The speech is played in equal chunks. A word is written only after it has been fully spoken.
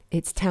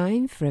It's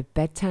time for a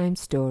bedtime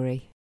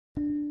story.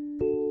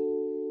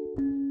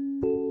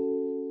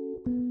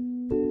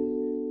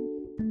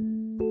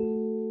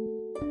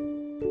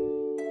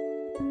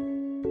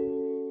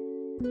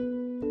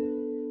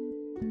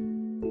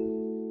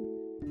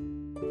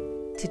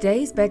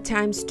 Today's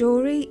bedtime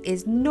story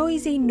is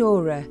Noisy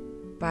Nora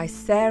by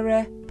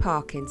Sarah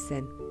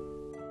Parkinson.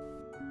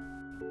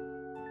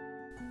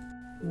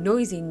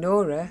 Noisy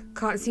Nora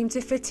can't seem to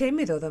fit in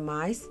with other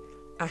mice,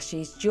 as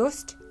she's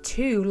just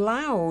too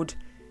loud.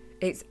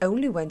 It's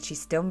only when she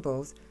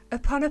stumbles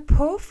upon a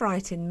poor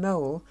frightened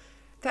mole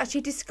that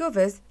she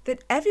discovers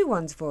that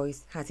everyone's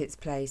voice has its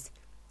place.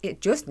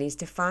 It just needs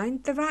to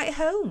find the right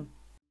home.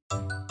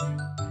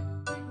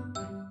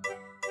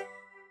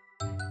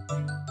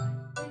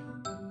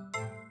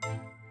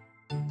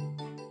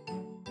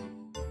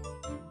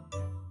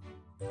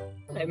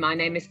 Hello, my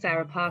name is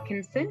Sarah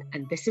Parkinson,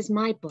 and this is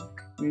my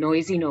book,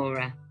 Noisy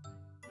Nora.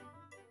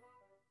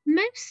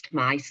 Most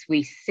mice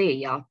we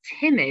see are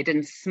timid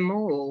and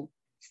small,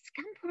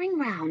 scampering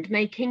round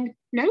making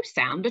no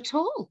sound at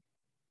all.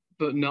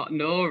 But not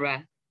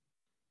Nora.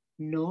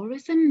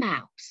 Nora's a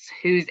mouse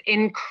who's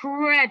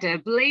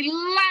incredibly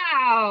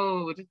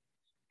loud.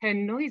 Her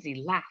noisy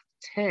laugh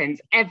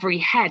turns every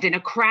head in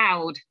a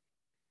crowd.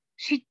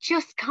 She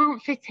just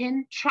can't fit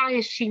in, try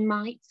as she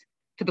might,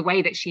 for the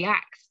way that she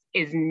acts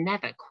is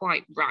never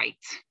quite right.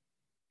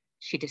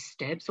 She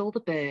disturbs all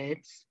the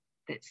birds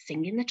that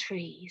sing in the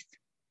trees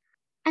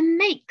and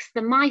makes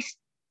the mice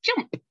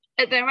jump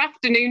at their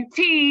afternoon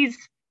teas.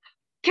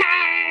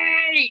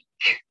 Cake!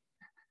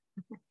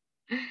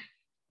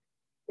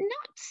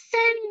 Not so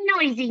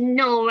noisy,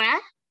 Nora,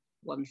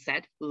 one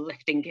said,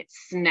 lifting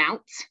its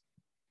snout.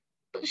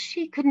 But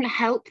she couldn't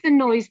help the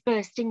noise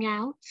bursting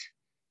out.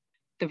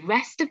 The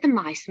rest of the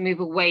mice move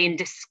away in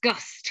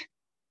disgust.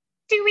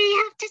 Do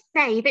we have to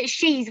say that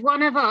she's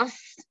one of us?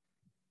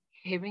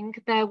 Hearing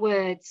their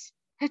words,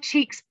 her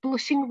cheeks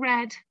blushing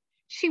red,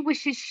 she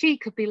wishes she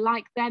could be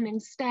like them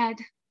instead.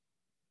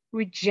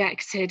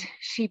 Rejected,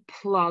 she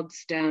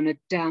plods down a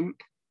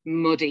damp,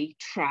 muddy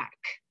track,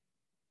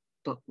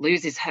 but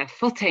loses her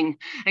footing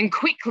and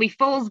quickly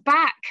falls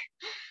back.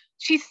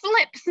 She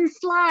slips and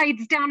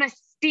slides down a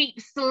steep,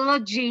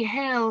 sludgy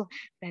hill,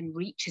 then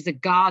reaches a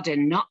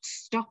garden, not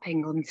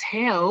stopping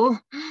until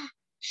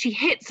she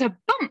hits a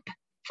bump,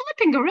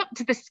 flipping her up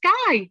to the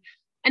sky,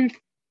 and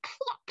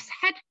plops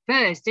head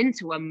first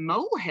into a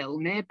molehill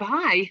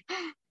nearby.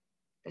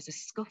 There's a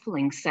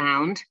scuffling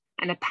sound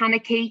and a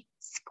panicky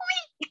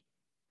squeak.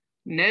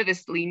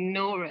 Nervously,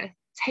 Nora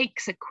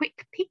takes a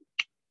quick peek.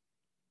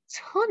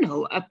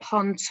 Tunnel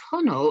upon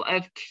tunnel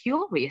of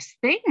curious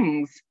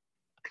things.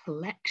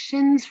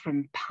 Collections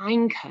from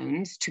pine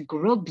cones to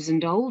grubs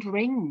and old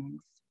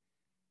rings.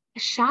 A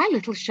shy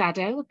little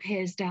shadow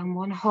appears down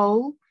one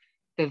hole,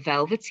 the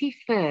velvety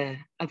fur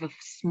of a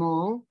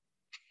small,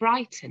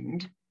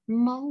 frightened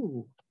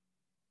mole.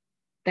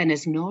 Then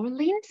as Nora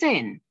leans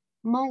in,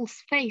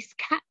 Mole's face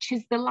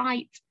catches the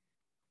light,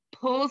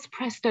 paws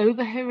pressed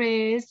over her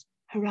ears,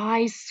 her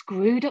eyes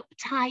screwed up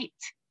tight.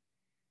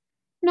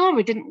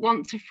 Nora didn't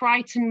want to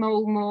frighten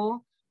Mole more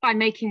by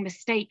making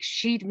mistakes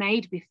she'd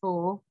made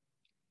before.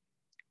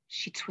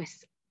 She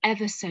twists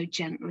ever so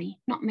gently,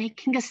 not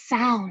making a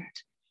sound,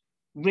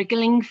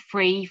 wriggling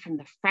free from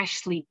the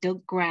freshly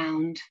dug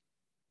ground.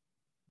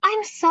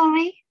 I'm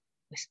sorry,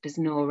 whispers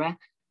Nora,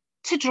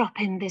 to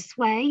drop in this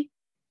way.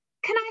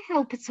 Can I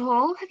help at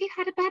all? Have you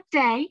had a bad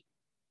day?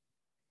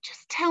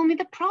 Just tell me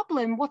the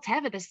problem,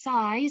 whatever the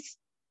size.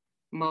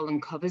 Mole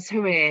uncovers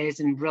her ears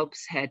and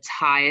rubs her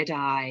tired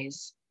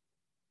eyes.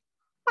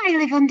 I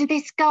live under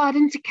this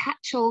garden to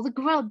catch all the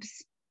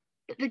grubs,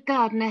 but the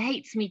gardener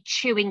hates me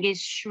chewing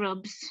his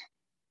shrubs.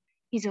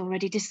 He's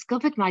already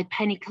discovered my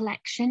penny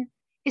collection.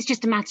 It's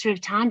just a matter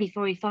of time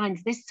before he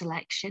finds this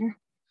selection.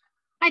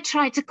 I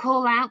try to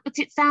call out, but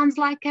it sounds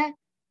like a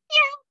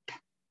yelp.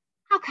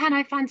 How can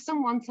I find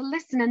someone to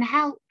listen and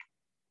help?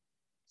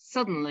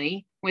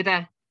 Suddenly, with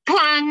a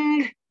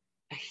clang,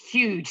 a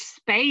huge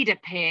spade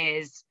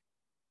appears.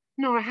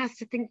 Nora has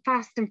to think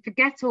fast and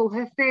forget all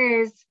her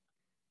fears.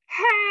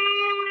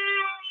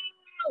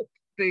 Help!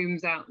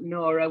 Booms out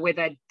Nora with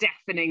a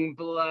deafening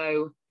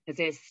blow as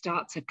ears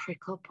start to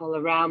prick up all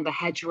around the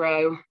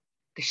hedgerow.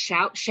 The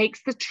shout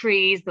shakes the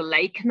trees, the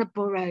lake and the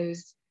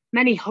burrows.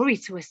 Many hurry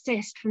to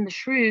assist, from the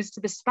shrews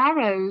to the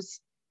sparrows.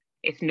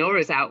 If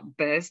Nora's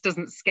outburst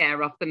doesn't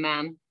scare off the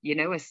man, you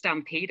know a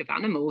stampede of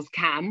animals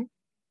can.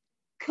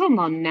 Come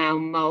on now,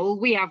 Mole,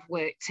 we have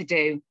work to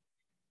do.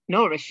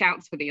 Nora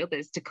shouts for the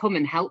others to come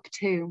and help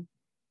too.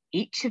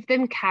 Each of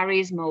them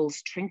carries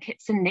Mole's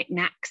trinkets and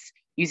knickknacks,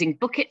 using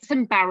buckets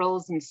and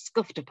barrels and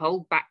scuffed up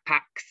old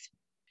backpacks.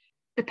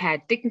 The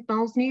pair dig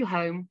Mole's new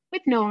home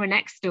with Nora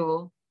next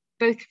door,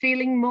 both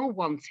feeling more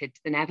wanted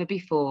than ever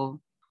before.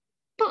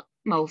 But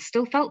Mole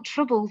still felt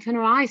troubled and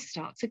her eyes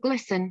start to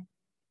glisten.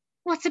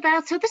 What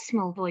about other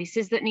small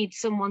voices that need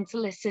someone to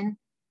listen?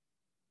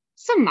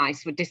 Some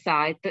mice would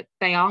decide that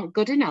they aren't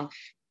good enough,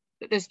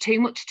 that there's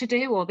too much to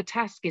do or the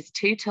task is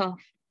too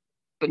tough.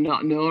 But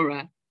not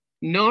Nora.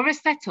 Nora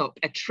set up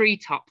a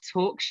treetop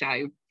talk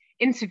show,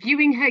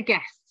 interviewing her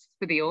guests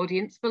for the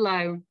audience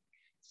below.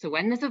 So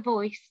when there's a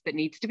voice that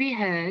needs to be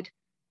heard,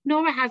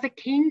 Nora has a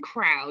keen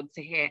crowd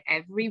to hear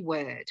every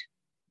word.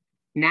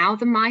 Now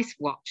the mice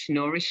watch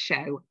Nora's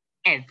show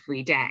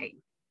every day.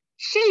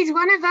 She's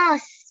one of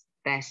us,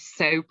 they're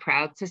so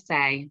proud to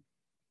say.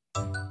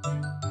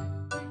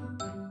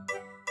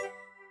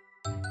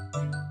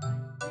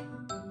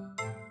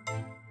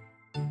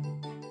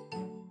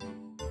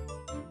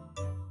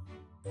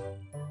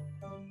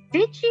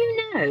 Did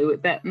you know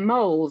that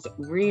moles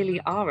really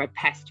are a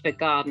pest for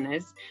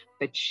gardeners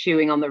for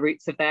chewing on the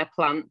roots of their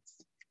plants?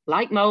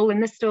 Like Mole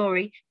in the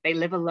story, they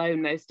live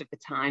alone most of the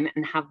time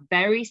and have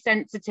very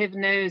sensitive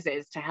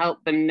noses to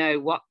help them know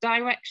what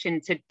direction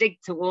to dig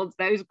towards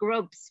those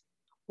grubs.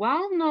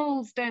 While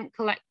moles don't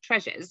collect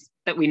treasures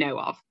that we know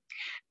of,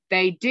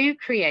 they do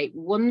create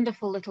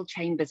wonderful little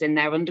chambers in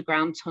their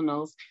underground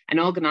tunnels and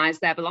organise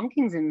their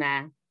belongings in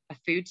there. A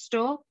food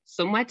store,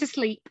 somewhere to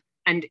sleep,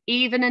 and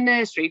even a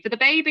nursery for the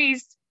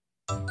babies.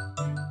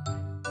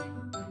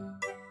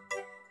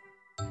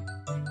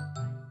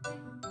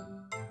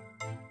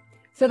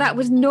 So that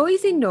was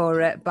Noisy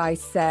Nora by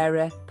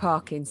Sarah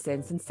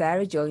Parkinson, and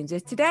Sarah joins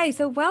us today.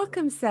 So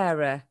welcome,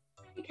 Sarah.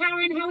 Hey,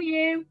 Karen, how are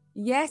you?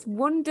 Yes,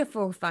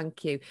 wonderful,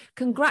 thank you.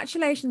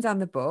 Congratulations on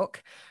the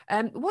book.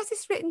 Was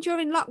this written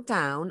during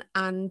lockdown,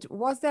 and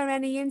was there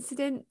any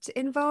incident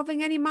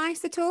involving any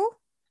mice at all?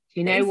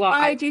 You know what?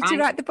 Inspired you to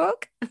write the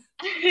book?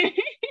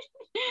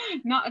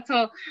 Not at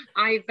all.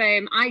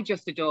 I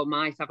just adore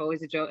mice. I've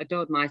always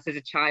adored mice as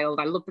a child.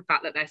 I love the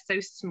fact that they're so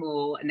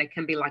small and they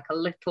can be like a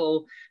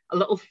little.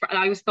 I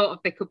always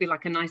thought they could be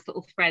like a nice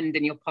little friend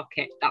in your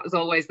pocket. That was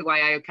always the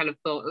way I kind of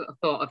thought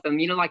of them.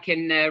 You know, like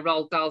in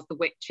Roald Dahl's The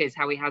Witches,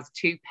 how he has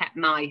 2 pet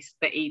mice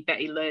that he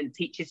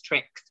teaches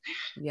tricks.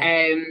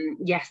 Yeah.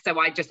 Yes. So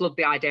I just love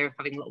the idea of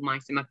having little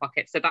mice in my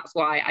pocket. So that's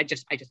why I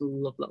just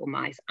love little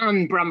mice.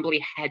 And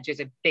Brambley Hedge is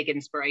a big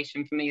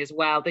inspiration for me as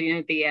well.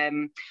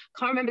 Can't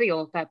remember the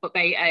author, but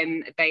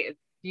they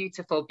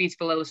beautiful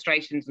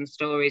illustrations and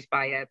stories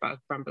by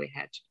Brambley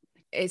Hedge.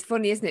 It's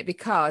funny, isn't it?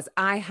 Because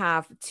I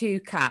have 2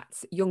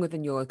 cats younger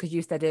than yours, because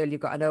you said earlier you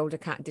got an older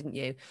cat, didn't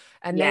you?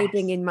 And yes. They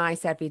bring in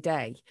mice every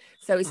day.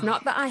 So it's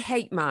not that I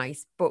hate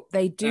mice, but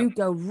they do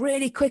go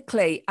really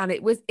quickly. And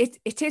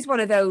it is one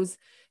of those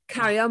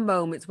carry on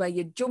moments where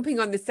you're jumping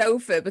on the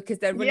sofa because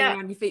they're running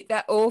around your feet.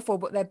 They're awful,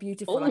 but they're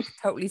beautiful. I can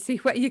totally see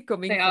where you're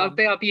coming from.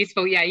 They are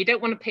beautiful. Yeah, you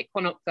don't want to pick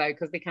one up though,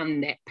 because they can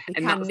nip.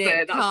 Can't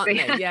they?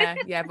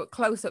 Yeah. But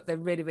close up, they're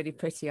really, really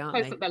pretty, aren't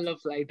they? Close up, they're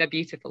lovely. They're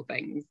beautiful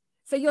things.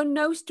 So you're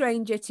no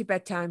stranger to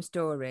bedtime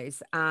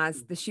stories,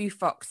 as The Shoe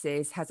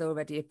Foxes has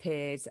already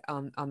appeared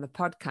on the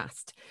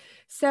podcast.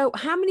 So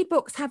how many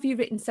books have you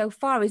written so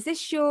far? Is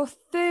this your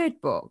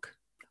 3rd book?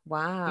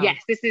 Wow.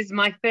 Yes, this is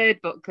my 3rd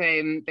book.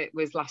 It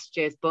was last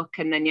year's book,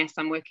 and then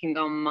I'm working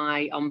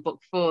on book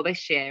 4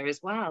 this year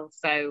as well.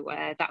 So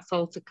that's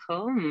all to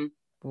come.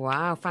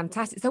 Wow,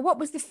 fantastic. So what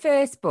was the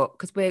first book?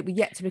 Because we're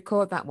yet to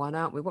record that one,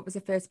 aren't we? What was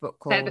the first book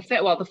called? So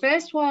the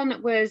first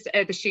one was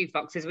The Shoe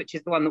Foxes, which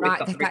is the one that we've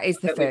got. That is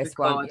the first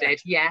one.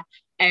 Yeah.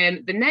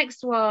 The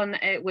next one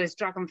was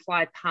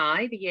Dragonfly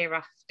Pie, the year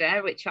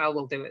after, which I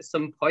will do at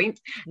some point.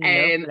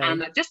 And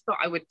I just thought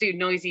I would do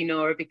Noisy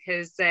Nora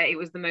because it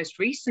was the most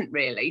recent,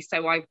 really.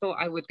 So I thought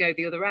I would go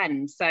the other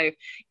end. So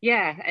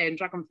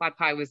Dragonfly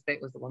Pie was the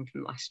one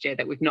from last year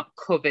that we've not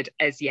covered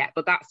as yet.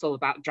 But that's all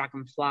about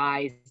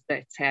dragonflies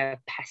that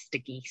pester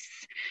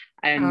geese.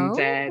 And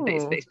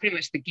it's pretty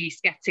much the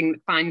geese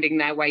finding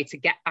their way to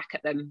get back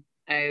at them.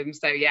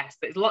 So yes,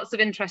 there's lots of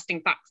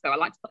interesting facts though. I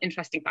like to put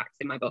interesting facts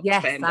in my books.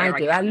 Yes, I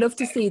do. I love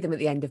to see them at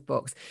the end of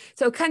books.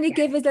 So can you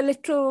give us a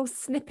little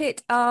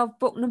snippet of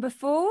book number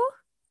 4?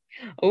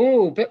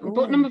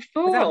 Book number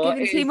 4. Without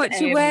giving too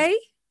much away?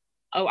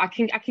 I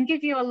can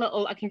give you a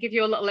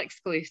little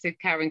exclusive,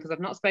 Karen, because I've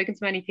not spoken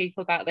to many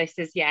people about this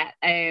as yet.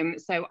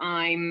 So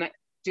I'm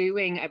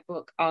doing a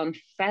book on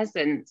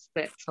pheasants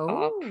that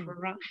are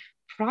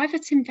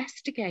private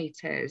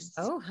investigators.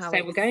 Oh, how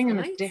so we're going on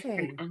a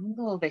different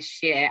angle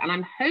this year, and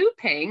I'm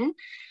hoping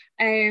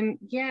I'm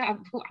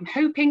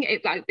hoping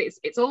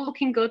it's all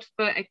looking good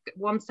for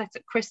one set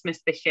at Christmas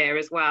this year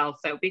as well,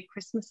 so it'll be a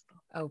Christmas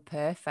book. Oh,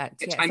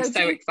 perfect. Which I'm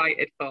so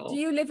excited for. Do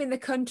you live in the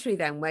country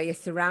then, where you're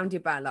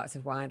surrounded by lots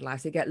of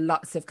wildlife, so you get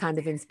lots of kind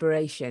of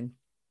inspiration?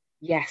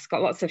 Yes,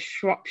 got lots of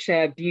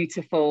Shropshire,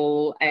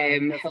 beautiful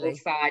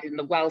hillside, and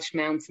the Welsh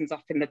mountains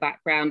off in the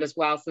background as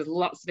well. So there's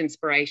lots of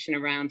inspiration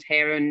around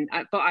here. And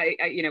but I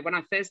when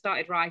I first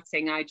started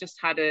writing, I just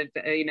had a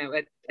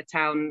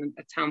town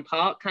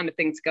park kind of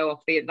thing to go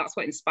off. That's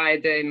what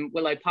inspired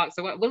Willow Park.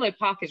 So Willow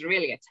Park is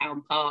really a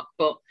town park,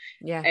 but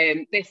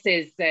this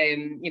is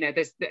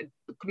there's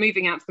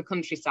moving out to the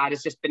countryside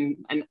has just been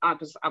an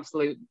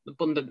absolute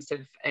abundance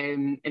of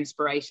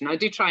inspiration. I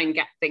do try and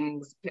get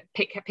things,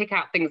 pick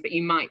out things that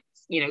you might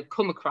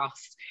come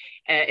across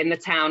in the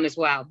town as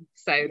well.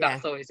 So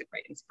that's always a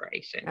great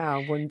inspiration.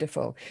 Oh,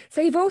 wonderful.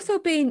 So you've also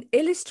been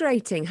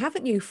illustrating,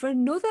 haven't you, for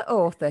another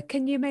author?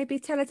 Can you maybe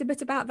tell us a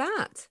bit about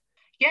that?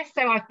 Yes,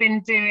 so I've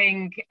been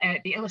doing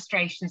the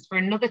illustrations for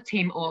another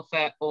team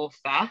author,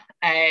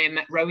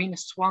 Rowena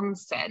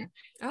Swanson.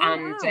 Oh,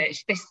 wow.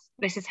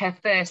 This is her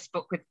first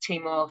book with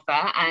team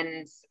author,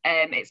 and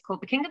it's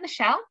called The King and the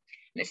Shell.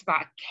 And it's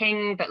about a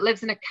king that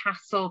lives in a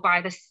castle by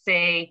the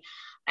sea,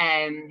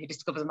 who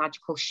discovers a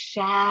magical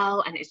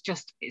shell, and it's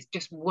just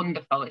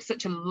wonderful. It's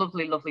such a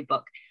lovely, lovely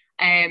book.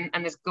 And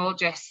there's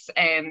gorgeous.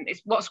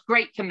 It's what's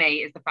great for me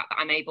is the fact that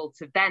I'm able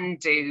to then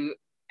do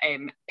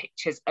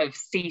pictures of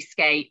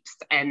seascapes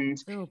and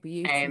some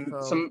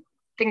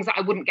things that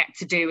I wouldn't get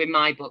to do in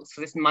my books.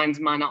 So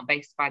mine's not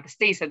based by the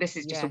sea. So this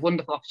is just a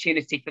wonderful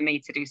opportunity for me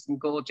to do some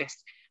gorgeous.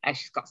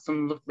 She's got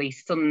some lovely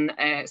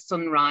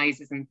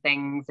sunrises and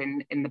things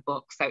in the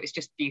book. So it's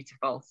just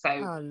beautiful.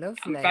 So lovely.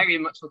 I'm very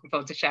much looking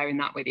forward to sharing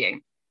that with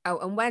you. Oh,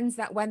 and when's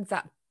that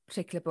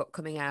particular book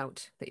coming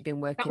out that you've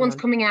been working on? That one's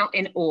coming out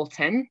in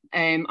autumn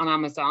on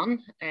Amazon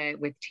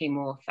with Team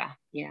Author.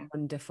 Yeah.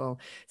 Wonderful.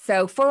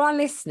 So for our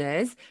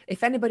listeners,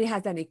 if anybody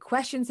has any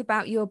questions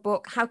about your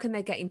book, how can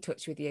they get in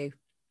touch with you?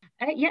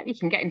 You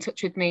can get in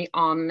touch with me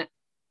on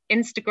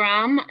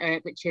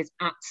Instagram, which is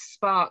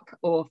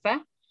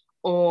 @SparkAuthor,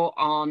 or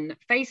on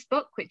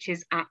Facebook, which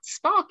is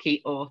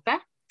 @SparkyAuthor.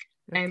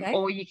 Okay.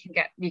 Or you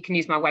can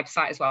use my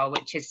website as well,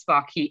 which is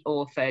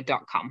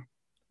sparkyauthor.com.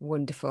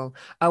 Wonderful.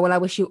 Oh, well, I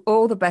wish you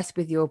all the best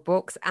with your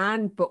books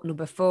and book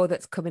number 4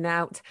 that's coming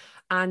out.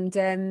 And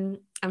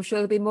I'm sure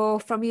there'll be more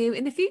from you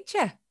in the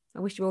future.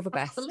 I wish you all the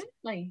best.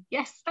 Absolutely.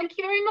 Yes. Thank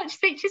you very much.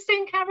 Speak to you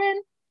soon,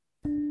 Karen.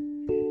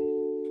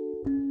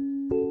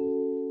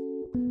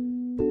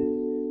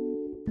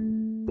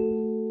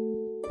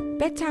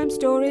 Bedtime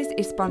Stories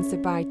is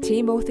sponsored by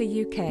Team Author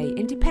UK,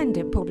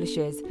 independent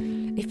publishers.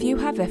 If you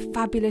have a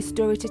fabulous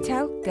story to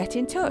tell, get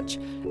in touch,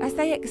 as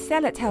they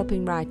excel at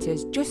helping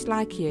writers just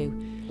like you.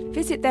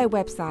 Visit their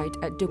website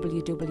at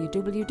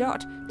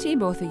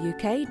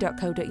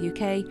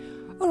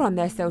www.teamauthoruk.co.uk or on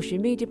their social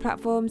media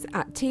platforms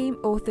 @Team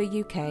Author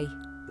UK.